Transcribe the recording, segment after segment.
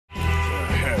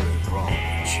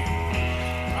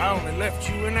I only left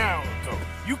you an hour ago.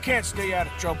 You can't stay out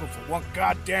of trouble for one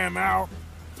goddamn hour.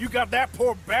 You got that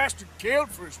poor bastard killed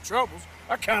for his troubles.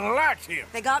 I kinda liked him.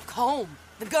 They got Combe,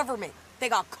 the government. They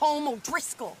got Combe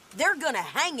O'Driscoll. They're gonna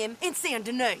hang him in Saint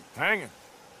Denis. Hanging?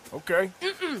 Okay.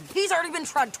 He's already been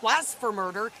tried twice for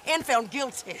murder and found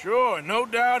guilty. Sure, and no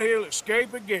doubt he'll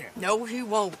escape again. No, he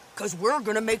won't, because we're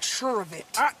gonna make sure of it.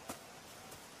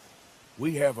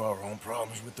 We have our own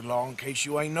problems with the law, in case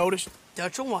you ain't noticed.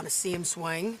 Dutch will want to see him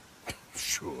swing.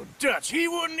 Sure, Dutch. He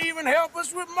wouldn't even help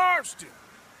us with Marston.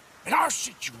 And our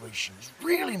situation is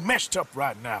really messed up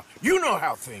right now. You know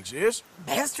how things is.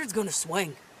 Bastard's gonna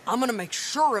swing. I'm gonna make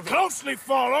sure of it. Closely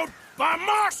followed by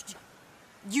Marston.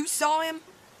 You saw him?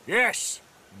 Yes,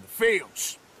 in the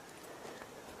fields.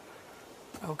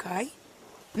 Okay.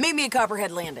 Meet me at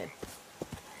Copperhead Landing.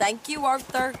 Thank you,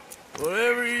 Arthur.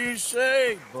 Whatever you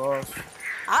say, boss.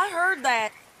 I heard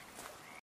that.